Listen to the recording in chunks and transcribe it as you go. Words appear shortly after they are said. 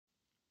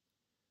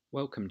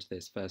Welcome to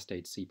this First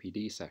Aid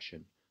CPD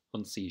session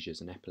on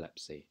seizures and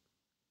epilepsy.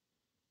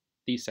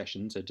 These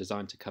sessions are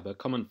designed to cover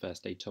common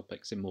first aid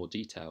topics in more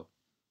detail.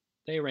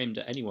 They are aimed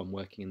at anyone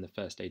working in the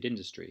first aid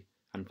industry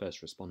and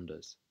first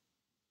responders.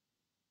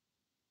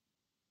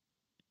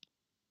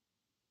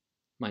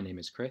 My name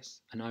is Chris,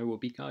 and I will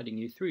be guiding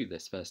you through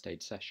this first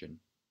aid session.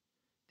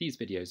 These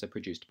videos are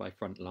produced by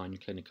Frontline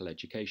Clinical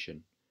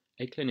Education,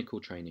 a clinical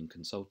training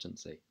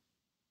consultancy.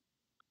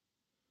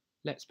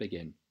 Let's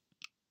begin.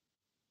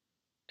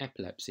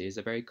 Epilepsy is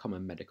a very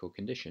common medical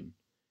condition.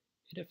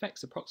 It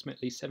affects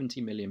approximately 70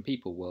 million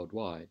people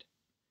worldwide.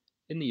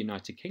 In the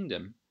United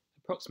Kingdom,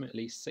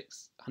 approximately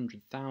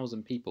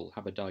 600,000 people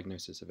have a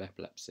diagnosis of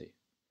epilepsy.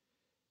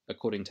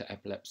 According to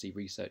Epilepsy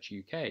Research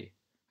UK,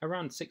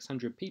 around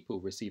 600 people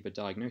receive a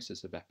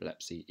diagnosis of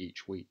epilepsy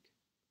each week.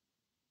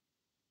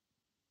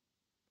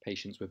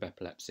 Patients with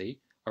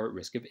epilepsy are at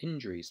risk of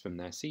injuries from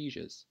their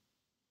seizures.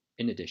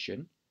 In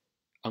addition,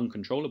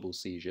 uncontrollable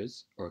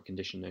seizures, or a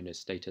condition known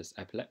as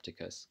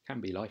Statusepilepticus, can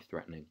be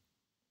life-threatening.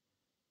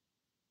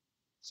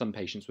 Some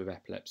patients with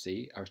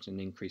epilepsy are at an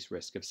increased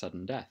risk of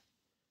sudden death,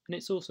 and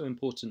it's also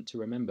important to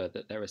remember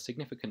that there are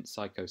significant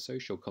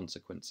psychosocial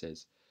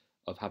consequences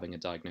of having a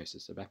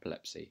diagnosis of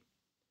epilepsy.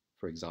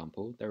 For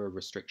example, there are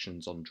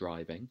restrictions on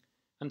driving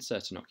and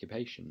certain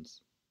occupations.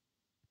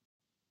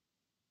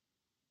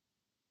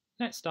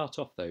 Let's start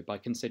off though by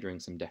considering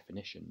some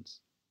definitions.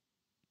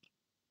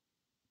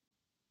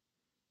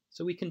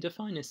 So we can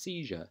define a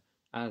seizure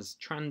as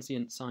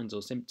transient signs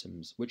or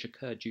symptoms which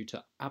occur due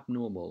to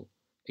abnormal,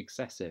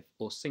 excessive,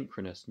 or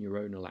synchronous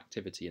neuronal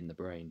activity in the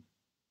brain.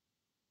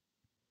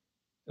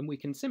 And we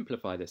can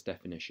simplify this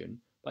definition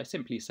by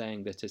simply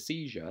saying that a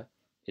seizure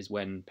is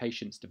when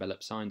patients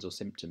develop signs or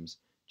symptoms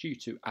due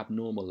to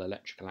abnormal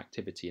electrical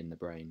activity in the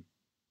brain.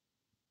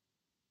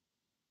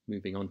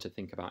 Moving on to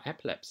think about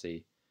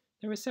epilepsy,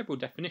 there are several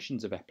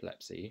definitions of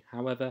epilepsy.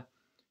 However,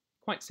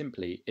 quite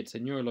simply, it's a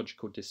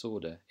neurological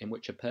disorder in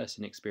which a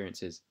person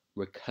experiences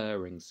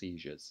recurring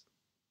seizures.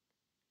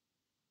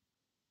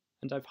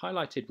 And I've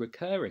highlighted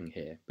recurring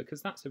here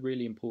because that's a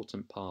really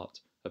important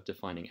part of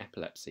defining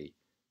epilepsy.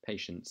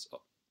 Patients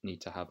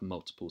need to have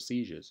multiple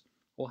seizures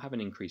or have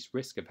an increased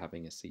risk of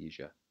having a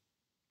seizure.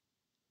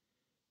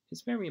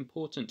 It's very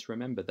important to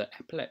remember that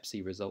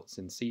epilepsy results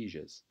in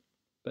seizures,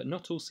 but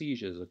not all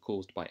seizures are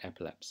caused by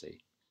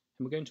epilepsy,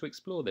 and we're going to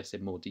explore this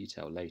in more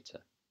detail later.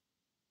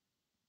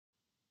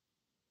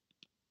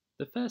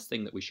 The first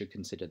thing that we should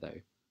consider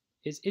though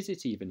is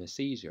it even a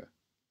seizure?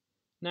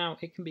 Now,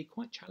 it can be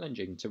quite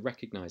challenging to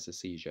recognise a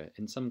seizure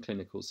in some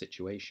clinical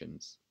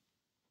situations.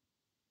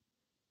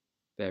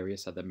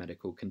 Various other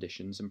medical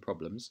conditions and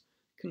problems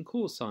can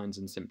cause signs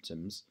and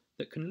symptoms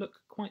that can look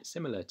quite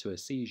similar to a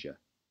seizure.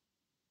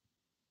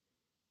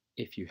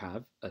 If you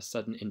have a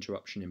sudden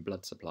interruption in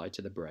blood supply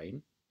to the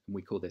brain, and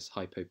we call this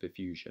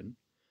hypoperfusion,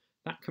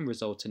 that can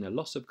result in a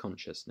loss of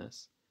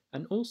consciousness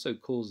and also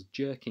cause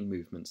jerking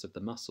movements of the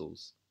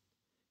muscles.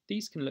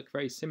 These can look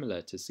very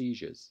similar to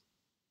seizures.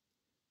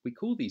 We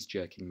call these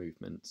jerking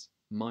movements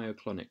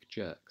myoclonic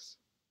jerks.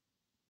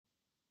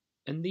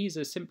 And these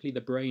are simply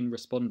the brain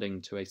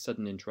responding to a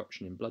sudden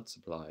interruption in blood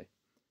supply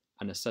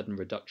and a sudden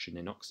reduction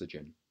in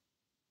oxygen.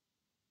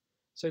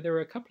 So there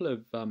are a couple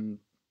of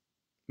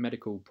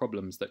medical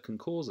problems that can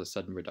cause a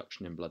sudden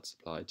reduction in blood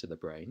supply to the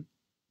brain.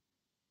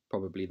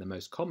 Probably the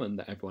most common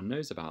that everyone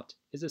knows about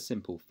is a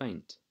simple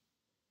faint,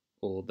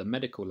 or the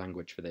medical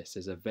language for this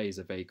is a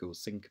vasovagal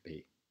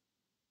syncope.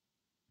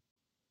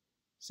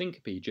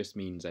 Syncope just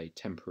means a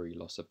temporary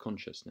loss of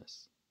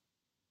consciousness.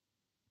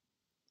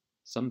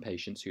 Some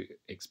patients who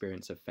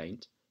experience a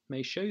faint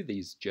may show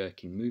these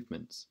jerking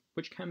movements,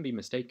 which can be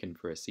mistaken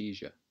for a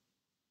seizure.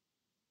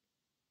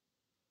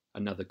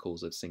 Another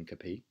cause of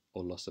syncope,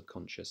 or loss of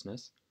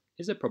consciousness,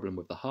 is a problem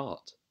with the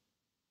heart,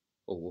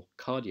 or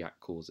cardiac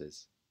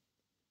causes.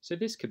 So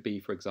this could be,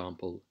 for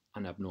example,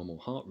 an abnormal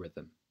heart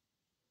rhythm.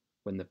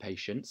 When the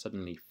patient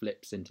suddenly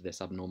flips into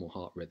this abnormal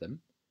heart rhythm,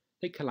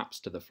 they collapse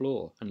to the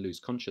floor and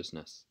lose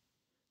consciousness.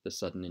 The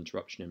sudden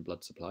interruption in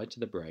blood supply to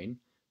the brain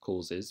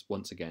causes,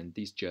 once again,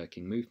 these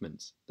jerking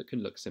movements that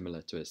can look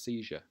similar to a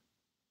seizure.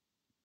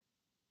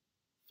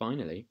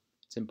 Finally,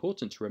 it's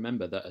important to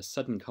remember that a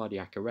sudden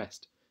cardiac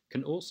arrest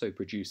can also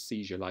produce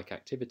seizure-like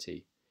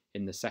activity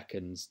in the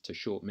seconds to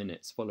short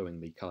minutes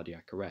following the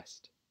cardiac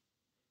arrest.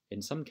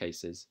 In some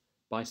cases,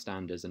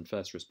 bystanders and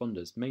first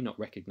responders may not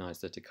recognise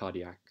that a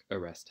cardiac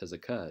arrest has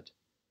occurred.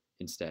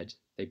 Instead,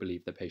 they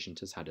believe the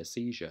patient has had a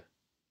seizure.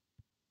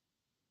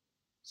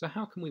 So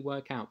how can we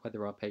work out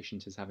whether our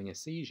patient is having a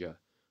seizure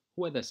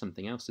or whether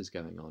something else is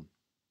going on?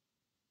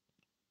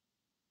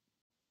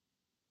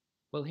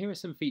 Well, here are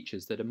some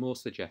features that are more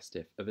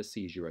suggestive of a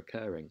seizure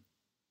occurring.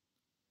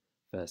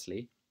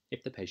 Firstly,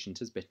 if the patient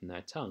has bitten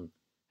their tongue,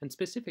 and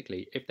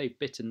specifically if they've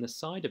bitten the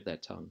side of their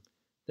tongue,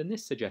 then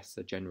this suggests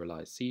a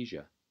generalised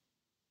seizure.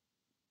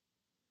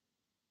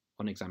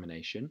 On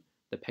examination,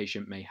 the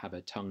patient may have a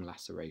tongue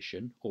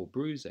laceration or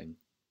bruising,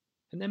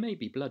 and there may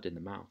be blood in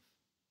the mouth.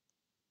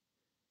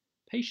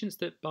 Patients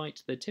that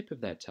bite the tip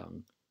of their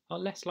tongue are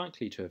less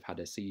likely to have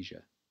had a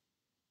seizure.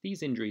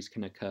 These injuries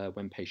can occur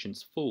when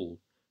patients fall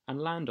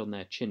and land on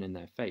their chin and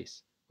their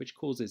face, which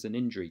causes an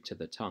injury to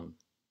the tongue.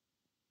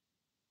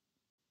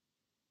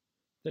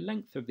 The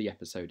length of the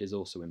episode is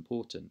also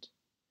important.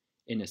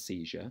 In a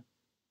seizure,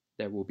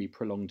 there will be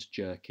prolonged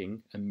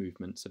jerking and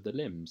movements of the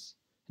limbs,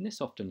 and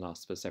this often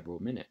lasts for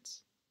several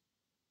minutes.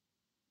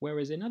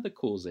 Whereas in other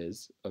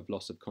causes of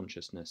loss of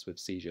consciousness with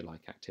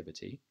seizure-like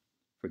activity,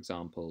 for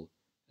example,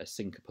 a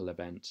syncopal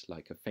event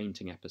like a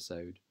fainting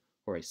episode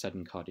or a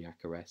sudden cardiac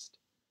arrest,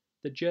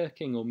 the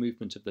jerking or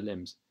movement of the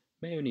limbs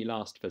may only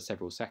last for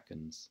several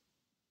seconds.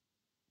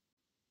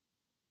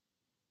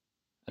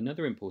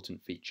 Another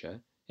important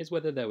feature is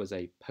whether there was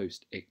a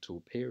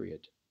post-ictal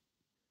period.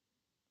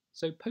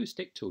 So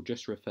post-ictal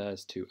just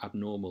refers to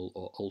abnormal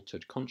or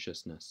altered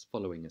consciousness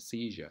following a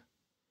seizure.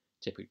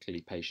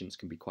 Typically, patients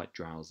can be quite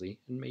drowsy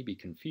and may be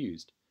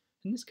confused,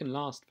 and this can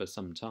last for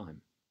some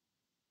time.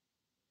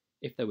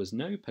 If there was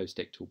no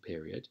post-ictal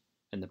period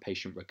and the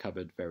patient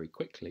recovered very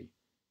quickly,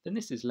 then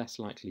this is less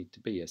likely to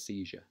be a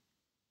seizure.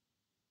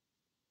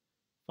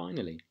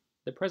 Finally,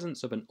 the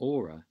presence of an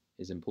aura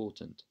is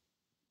important.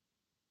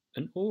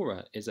 An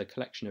aura is a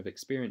collection of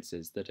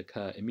experiences that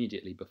occur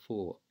immediately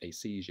before a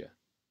seizure.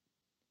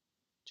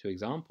 Two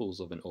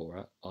examples of an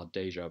aura are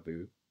déjà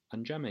vu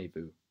and jamais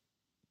vu.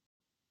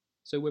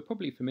 So we're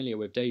probably familiar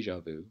with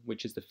déjà vu,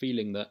 which is the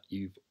feeling that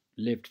you've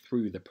lived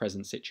through the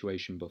present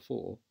situation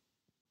before.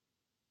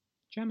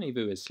 Jamais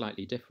vu is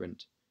slightly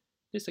different.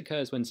 This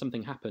occurs when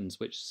something happens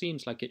which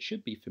seems like it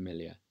should be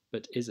familiar,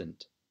 but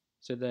isn't,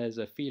 so there's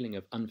a feeling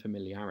of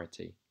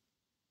unfamiliarity.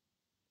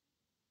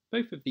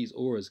 Both of these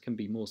auras can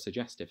be more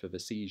suggestive of a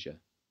seizure.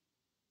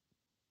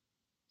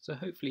 So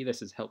hopefully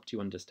this has helped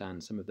you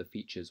understand some of the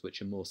features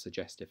which are more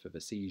suggestive of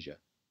a seizure.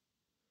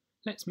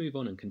 Let's move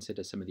on and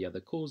consider some of the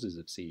other causes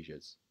of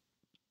seizures.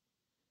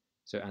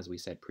 So as we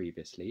said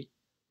previously,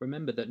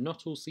 remember that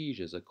not all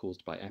seizures are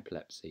caused by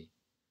epilepsy,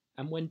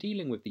 and when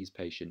dealing with these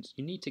patients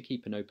you need to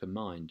keep an open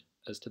mind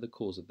as to the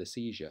cause of the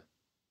seizure.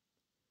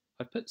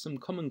 I've put some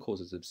common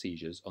causes of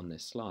seizures on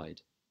this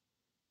slide.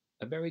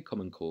 A very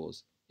common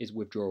cause is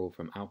withdrawal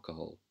from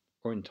alcohol,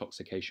 or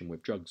intoxication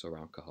with drugs or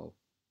alcohol.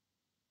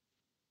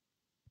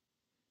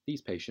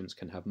 These patients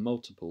can have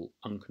multiple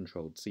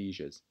uncontrolled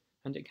seizures,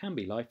 and it can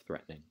be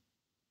life-threatening.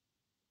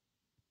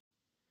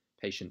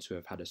 Patients who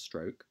have had a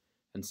stroke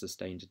and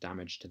sustained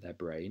damage to their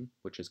brain,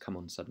 which has come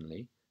on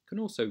suddenly, can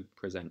also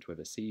present with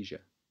a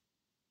seizure.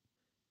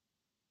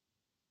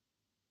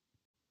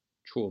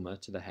 Trauma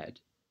to the head,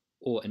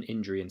 or an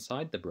injury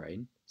inside the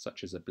brain,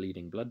 such as a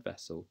bleeding blood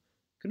vessel,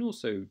 can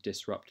also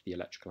disrupt the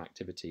electrical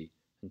activity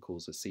and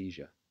cause a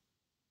seizure.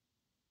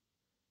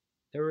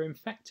 There are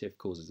infective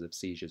causes of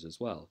seizures as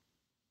well.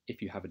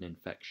 If you have an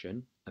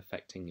infection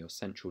affecting your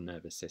central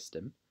nervous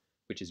system,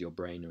 which is your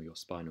brain or your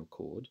spinal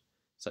cord,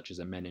 such as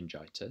a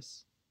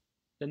meningitis,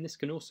 then this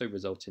can also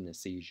result in a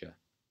seizure.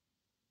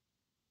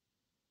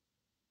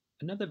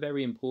 Another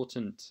very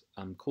important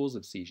cause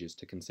of seizures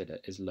to consider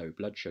is low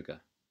blood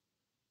sugar.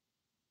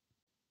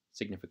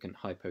 Significant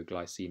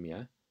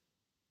hypoglycemia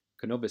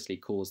can obviously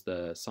cause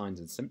the signs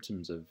and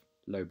symptoms of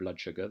low blood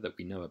sugar that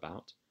we know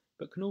about,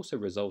 but can also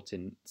result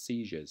in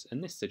seizures,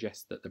 and this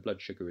suggests that the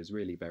blood sugar is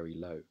really very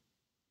low.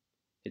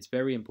 It's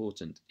very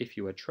important, if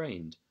you are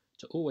trained,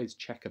 to always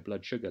check a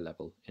blood sugar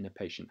level in a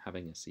patient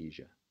having a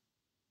seizure.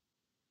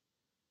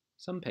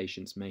 Some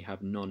patients may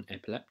have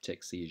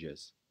non-epileptic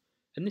seizures,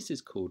 and this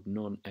is called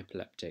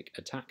non-epileptic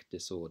attack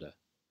disorder.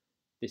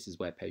 This is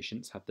where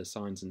patients have the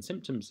signs and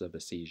symptoms of a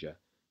seizure,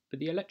 but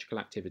the electrical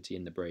activity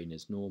in the brain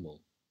is normal.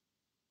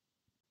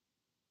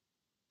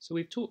 So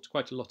we've talked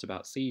quite a lot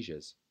about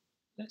seizures.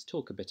 Let's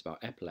talk a bit about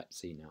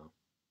epilepsy now.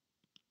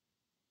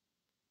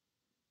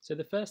 So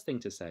the first thing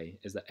to say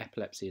is that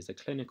epilepsy is a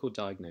clinical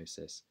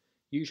diagnosis,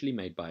 usually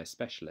made by a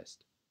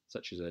specialist,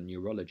 such as a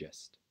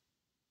neurologist.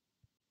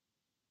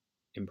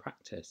 In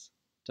practice,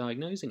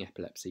 diagnosing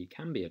epilepsy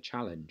can be a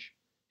challenge,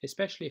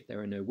 especially if there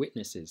are no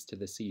witnesses to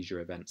the seizure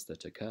events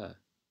that occur.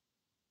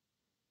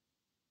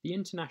 The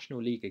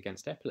International League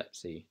Against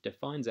Epilepsy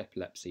defines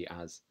epilepsy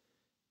as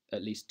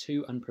at least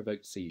 2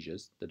 unprovoked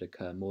seizures that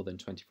occur more than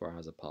 24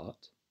 hours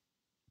apart,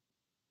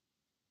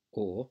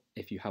 or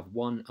if you have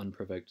 1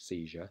 unprovoked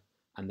seizure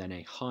and then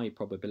a high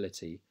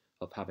probability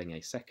of having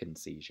a second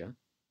seizure,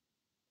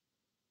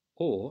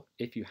 or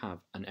if you have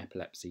an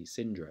epilepsy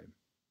syndrome.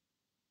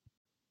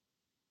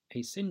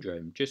 A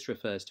syndrome just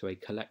refers to a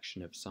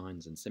collection of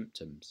signs and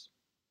symptoms.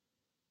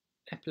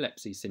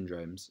 Epilepsy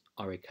syndromes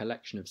are a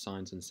collection of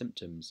signs and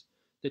symptoms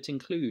that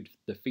include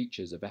the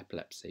features of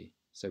epilepsy,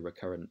 so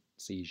recurrent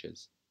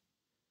seizures.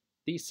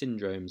 These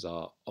syndromes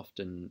are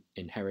often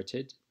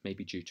inherited,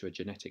 maybe due to a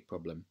genetic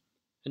problem,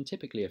 and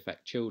typically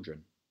affect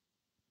children.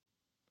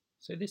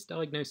 So this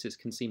diagnosis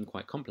can seem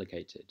quite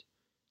complicated.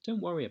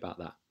 Don't worry about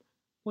that.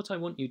 What I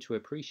want you to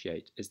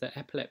appreciate is that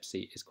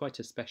epilepsy is quite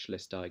a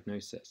specialist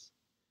diagnosis.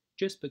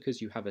 Just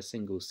because you have a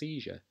single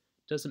seizure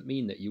doesn't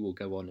mean that you will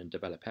go on and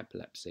develop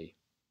epilepsy.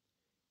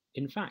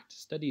 In fact,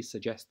 studies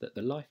suggest that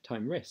the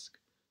lifetime risk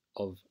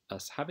of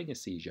us having a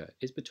seizure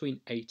is between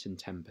 8 and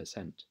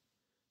 10%.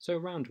 so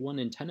around 1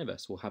 in 10 of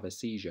us will have a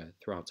seizure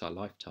throughout our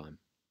lifetime.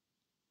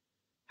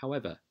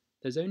 However,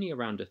 there's only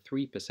around a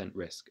 3%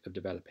 risk of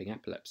developing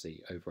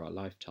epilepsy over our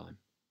lifetime,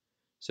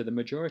 so the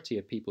majority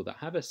of people that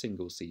have a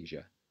single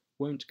seizure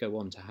won't go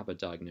on to have a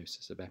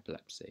diagnosis of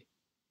epilepsy.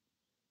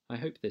 I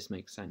hope this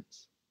makes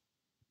sense.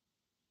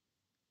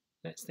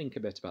 Let's think a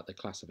bit about the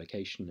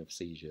classification of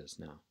seizures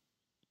now.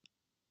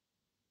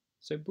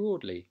 So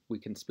broadly, we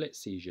can split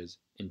seizures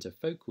into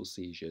focal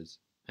seizures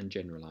and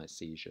generalized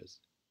seizures.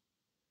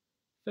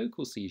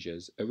 Focal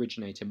seizures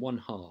originate in one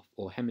half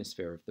or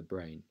hemisphere of the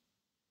brain.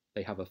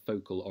 They have a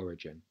focal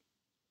origin,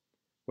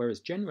 whereas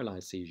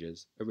generalized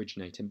seizures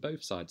originate in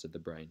both sides of the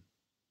brain,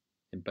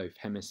 in both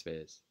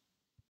hemispheres.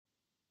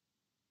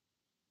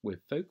 With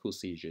focal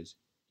seizures,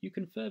 you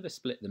can further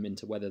split them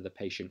into whether the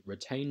patient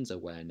retains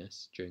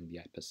awareness during the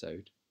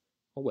episode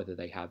or whether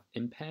they have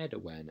impaired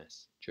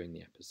awareness during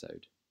the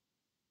episode.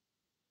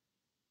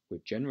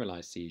 With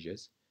generalized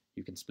seizures,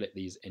 you can split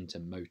these into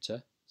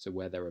motor, so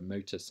where there are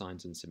motor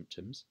signs and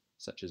symptoms,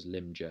 such as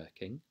limb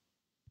jerking,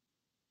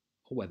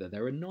 or whether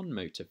there are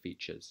non-motor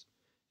features,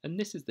 and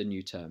this is the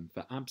new term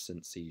for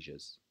absent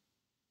seizures.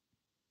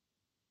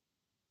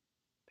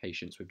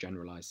 Patients with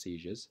generalized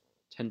seizures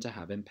tend to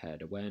have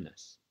impaired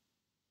awareness.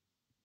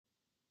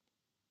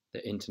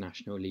 The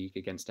International League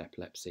Against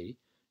Epilepsy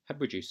have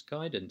produced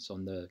guidance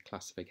on the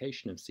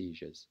classification of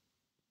seizures.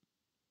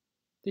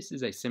 This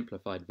is a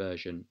simplified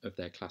version of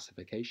their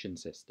classification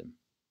system.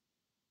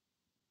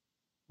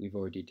 We've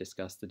already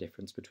discussed the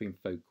difference between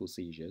focal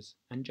seizures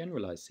and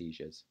generalized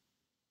seizures.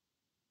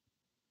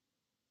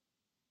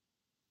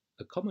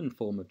 A common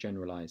form of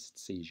generalized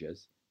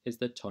seizures is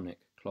the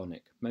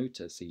tonic-clonic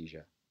motor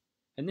seizure,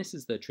 and this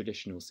is the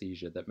traditional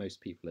seizure that most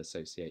people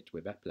associate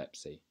with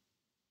epilepsy.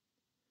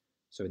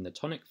 So in the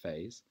tonic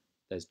phase,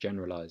 there's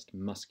generalized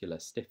muscular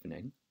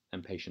stiffening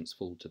and patients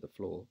fall to the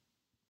floor.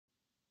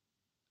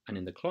 And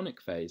in the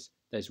clonic phase,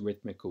 there's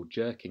rhythmical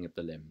jerking of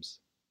the limbs,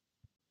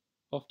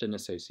 often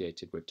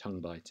associated with tongue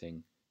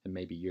biting and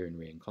maybe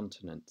urinary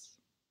incontinence.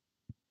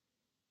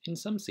 In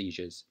some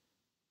seizures,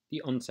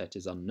 the onset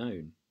is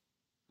unknown,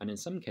 and in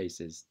some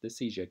cases, the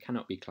seizure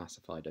cannot be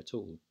classified at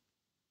all.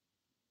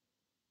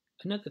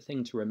 Another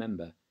thing to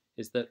remember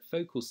is that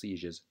focal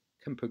seizures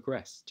can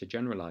progress to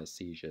generalized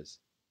seizures.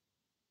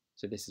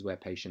 So this is where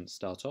patients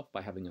start off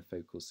by having a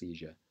focal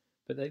seizure,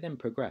 but they then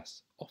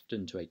progress,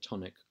 often to a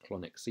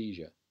tonic-clonic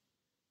seizure.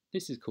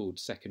 This is called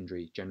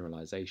secondary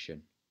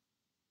generalization.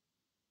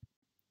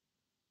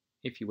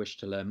 If you wish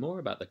to learn more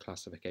about the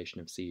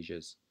classification of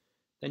seizures,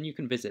 then you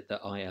can visit the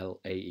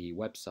ILAE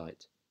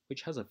website,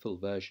 which has a full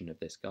version of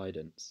this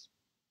guidance.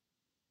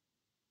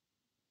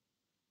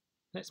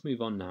 Let's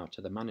move on now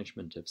to the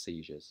management of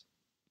seizures.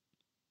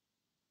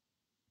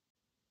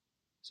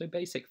 So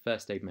basic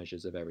first aid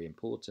measures are very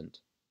important.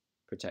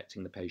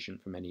 Protecting the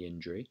patient from any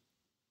injury,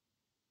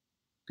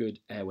 good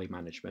airway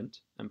management,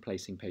 and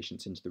placing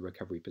patients into the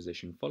recovery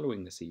position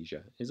following the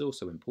seizure is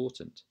also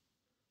important.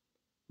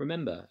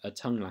 Remember, a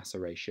tongue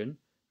laceration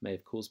may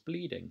have caused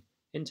bleeding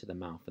into the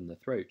mouth and the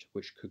throat,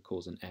 which could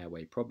cause an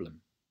airway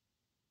problem.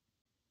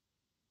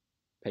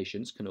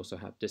 Patients can also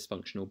have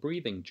dysfunctional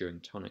breathing during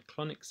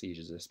tonic-clonic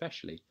seizures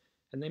especially,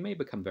 and they may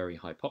become very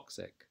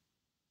hypoxic.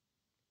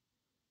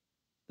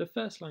 The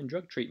first-line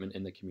drug treatment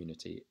in the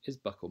community is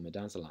buccal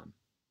midazolam.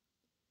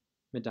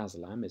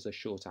 Midazolam is a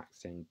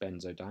short-acting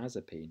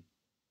benzodiazepine,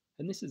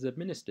 and this is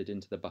administered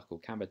into the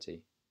buccal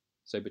cavity,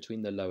 so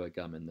between the lower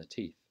gum and the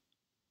teeth.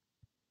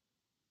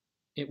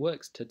 It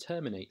works to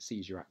terminate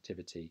seizure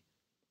activity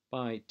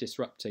by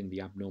disrupting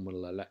the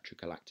abnormal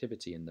electrical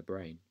activity in the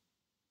brain.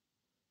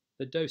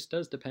 The dose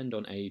does depend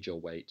on age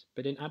or weight,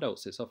 but in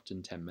adults it's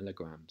often 10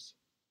 milligrams.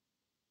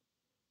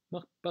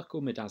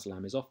 Buccal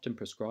midazolam is often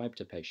prescribed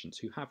to patients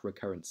who have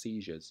recurrent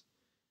seizures,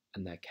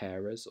 and their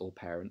carers or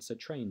parents are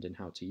trained in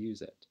how to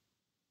use it.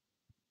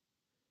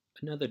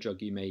 Another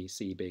drug you may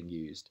see being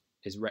used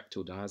is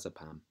rectal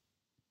diazepam.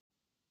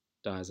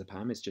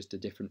 Diazepam is just a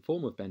different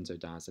form of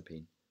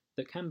benzodiazepine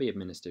that can be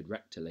administered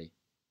rectally.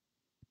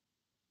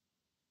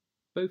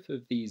 Both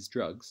of these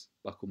drugs,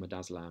 buccal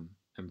midazolam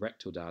and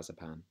rectal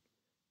diazepam,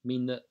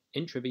 mean that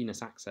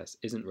intravenous access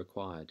isn't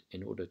required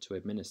in order to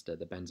administer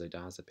the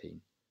benzodiazepine,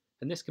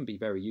 and this can be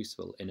very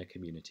useful in a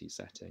community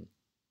setting.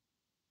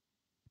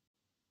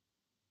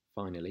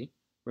 Finally,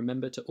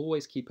 remember to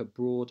always keep a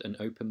broad and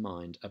open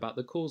mind about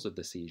the cause of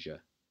the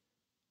seizure.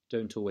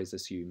 Don't always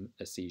assume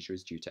a seizure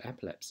is due to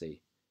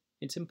epilepsy.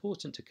 It's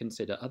important to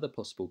consider other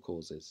possible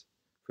causes,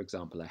 for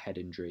example a head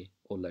injury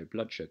or low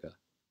blood sugar,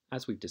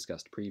 as we've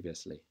discussed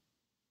previously.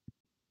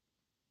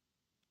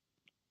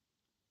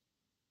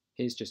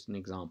 Here's just an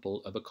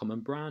example of a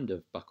common brand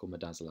of buccal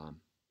midazolam.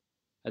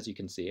 As you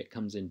can see, it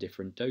comes in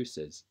different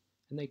doses,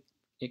 and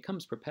it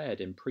comes prepared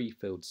in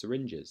pre-filled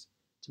syringes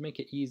to make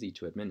it easy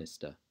to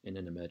administer in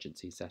an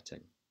emergency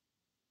setting.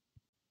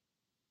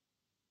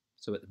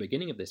 So at the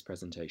beginning of this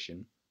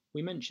presentation,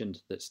 we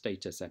mentioned that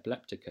status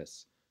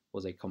epilepticus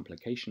was a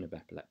complication of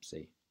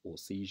epilepsy, or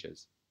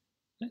seizures.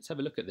 Let's have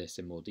a look at this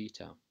in more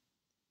detail.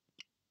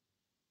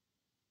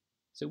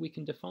 So we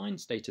can define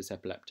status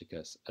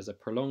epilepticus as a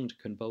prolonged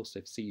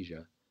convulsive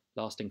seizure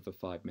lasting for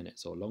 5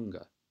 minutes or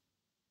longer,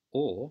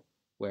 or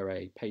where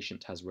a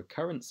patient has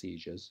recurrent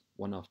seizures,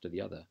 one after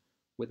the other,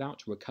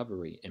 without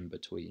recovery in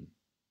between.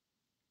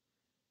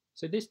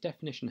 So this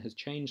definition has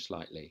changed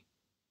slightly.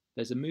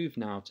 There's a move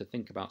now to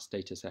think about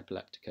status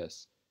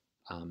epilepticus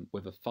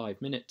with a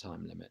 5-minute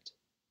time limit.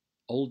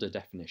 Older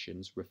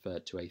definitions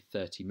referred to a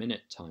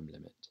 30-minute time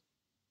limit.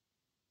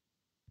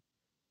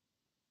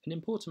 An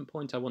important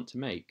point I want to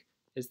make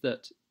is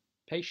that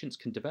patients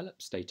can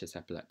develop status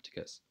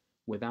epilepticus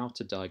without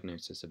a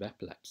diagnosis of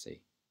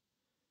epilepsy.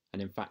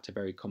 And in fact, a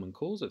very common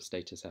cause of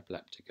status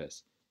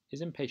epilepticus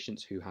is in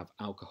patients who have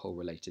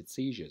alcohol-related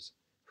seizures,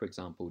 for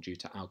example, due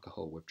to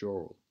alcohol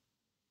withdrawal.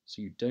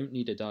 So you don't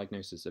need a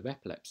diagnosis of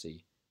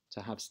epilepsy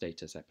to have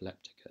status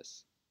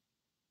epilepticus.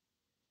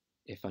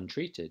 If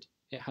untreated,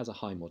 it has a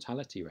high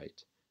mortality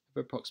rate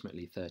of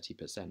approximately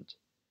 30%,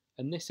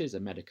 and this is a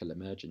medical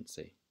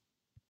emergency.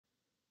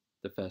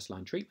 The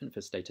first-line treatment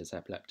for status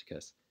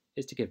epilepticus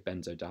is to give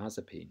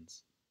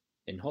benzodiazepines.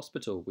 In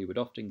hospital, we would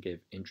often give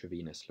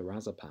intravenous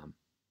lorazepam.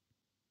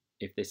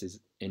 If this is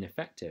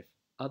ineffective,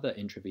 other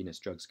intravenous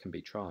drugs can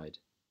be tried.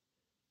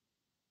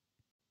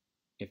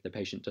 If the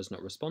patient does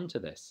not respond to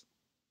this,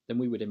 then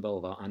we would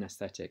involve our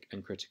anaesthetic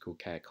and critical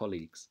care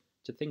colleagues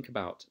to think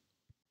about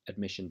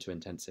admission to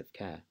intensive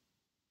care.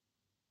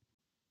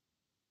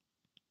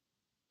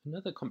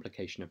 Another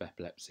complication of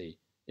epilepsy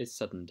is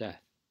sudden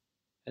death,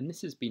 and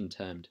this has been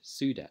termed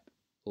SUDEP,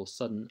 or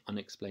sudden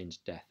unexplained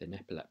death in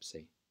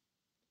epilepsy.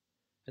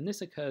 And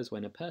this occurs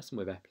when a person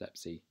with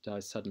epilepsy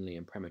dies suddenly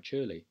and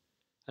prematurely,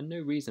 and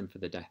no reason for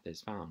the death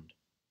is found.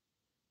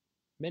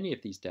 Many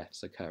of these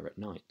deaths occur at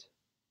night.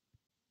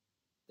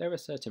 There are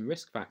certain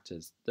risk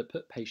factors that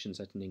put patients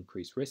at an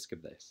increased risk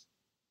of this.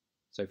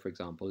 So for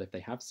example, if they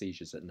have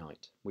seizures at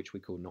night, which we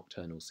call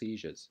nocturnal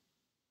seizures,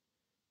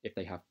 if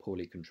they have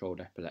poorly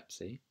controlled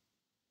epilepsy,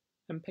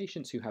 and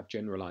patients who have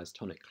generalized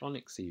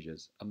tonic-clonic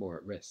seizures are more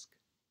at risk.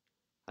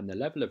 And the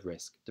level of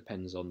risk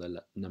depends on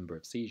the number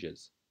of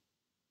seizures.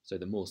 So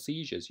the more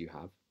seizures you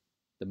have,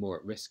 the more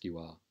at risk you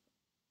are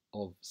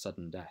of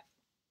sudden death.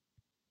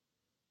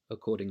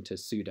 According to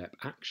SUDEP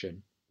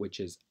Action, which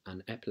is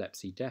an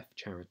epilepsy death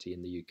charity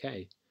in the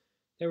UK,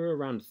 there are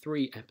around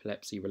 3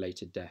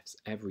 epilepsy-related deaths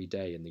every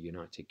day in the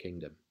United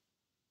Kingdom.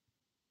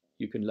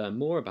 You can learn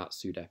more about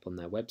SUDEP on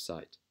their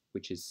website,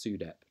 which is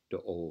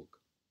sudep.org.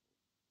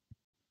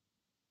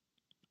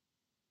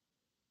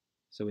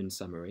 So in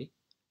summary,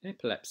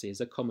 epilepsy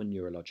is a common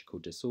neurological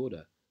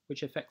disorder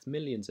which affects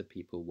millions of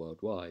people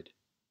worldwide.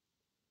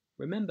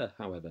 Remember,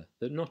 however,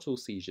 that not all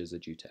seizures are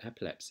due to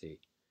epilepsy,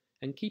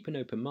 and keep an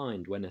open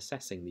mind when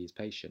assessing these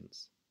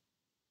patients.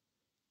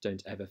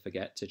 Don't ever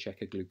forget to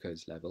check a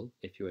glucose level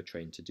if you are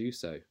trained to do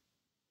so.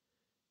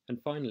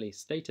 And finally,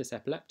 status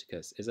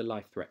epilepticus is a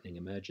life-threatening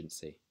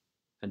emergency,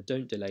 and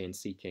don't delay in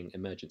seeking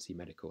emergency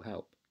medical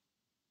help.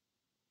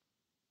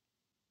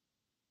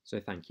 So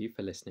thank you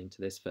for listening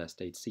to this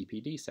First Aid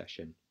CPD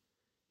session.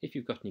 If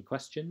you've got any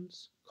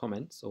questions,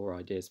 comments, or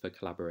ideas for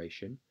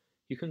collaboration,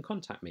 you can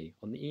contact me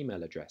on the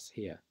email address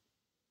here.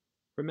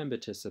 Remember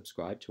to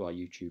subscribe to our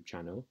YouTube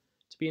channel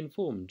to be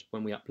informed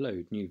when we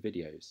upload new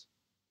videos.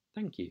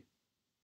 Thank you.